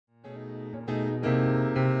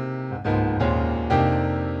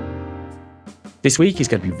This week is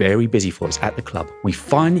going to be very busy for us at the club. We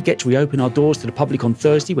finally get to reopen our doors to the public on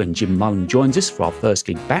Thursday when Jim Mullen joins us for our first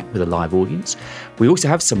gig back with a live audience. We also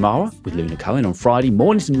have Samara with Luna Cohen on Friday,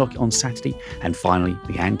 Mornington Lockett on Saturday, and finally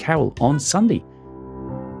Leanne Carroll on Sunday.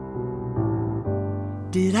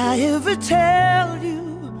 Did I ever tell you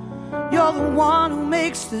you're the one who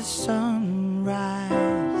makes the sun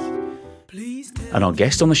rise? And our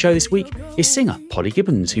guest on the show this week is singer Polly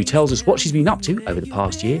Gibbons, who tells us what she's been up to over the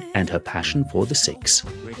past year and her passion for the Six.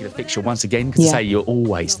 Regular fixture once again, because you say you're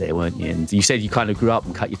always there, weren't you? And you said you kind of grew up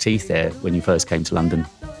and cut your teeth there when you first came to London.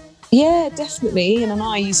 Yeah, definitely. Ian and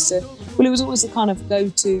I used to, well, it was always a kind of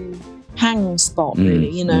go-to hang spot,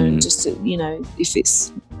 really, and just to, if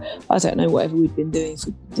it's, I don't know, whatever we'd been doing, if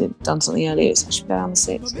we'd done something earlier, it's actually down the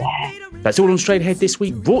Six. Yeah. That's all on Straight Ahead this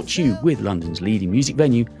week, brought to you with London's leading music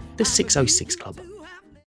venue, the 606 Club.